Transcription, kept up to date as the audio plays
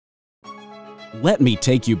Let me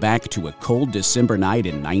take you back to a cold December night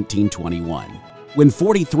in 1921, when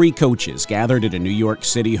 43 coaches gathered at a New York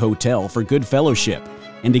City hotel for good fellowship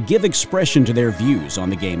and to give expression to their views on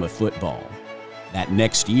the game of football. That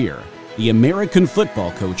next year, the American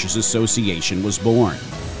Football Coaches Association was born.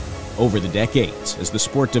 Over the decades, as the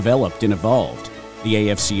sport developed and evolved, the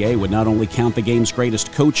AFCA would not only count the game's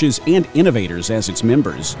greatest coaches and innovators as its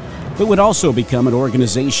members, but would also become an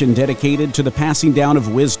organization dedicated to the passing down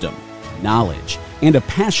of wisdom, knowledge, and a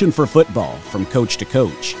passion for football from coach to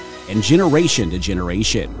coach and generation to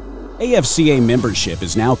generation. AFCA membership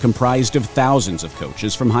is now comprised of thousands of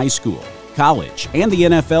coaches from high school, college, and the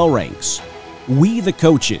NFL ranks. We, the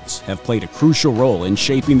coaches, have played a crucial role in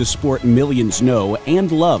shaping the sport millions know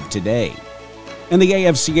and love today. And the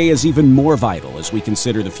AFCA is even more vital as we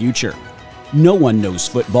consider the future. No one knows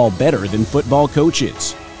football better than football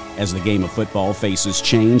coaches. As the game of football faces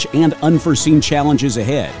change and unforeseen challenges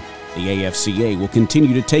ahead, the AFCA will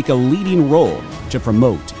continue to take a leading role to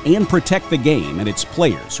promote and protect the game and its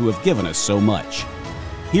players who have given us so much.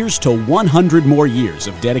 Here's to 100 more years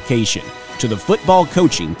of dedication to the football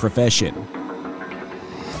coaching profession.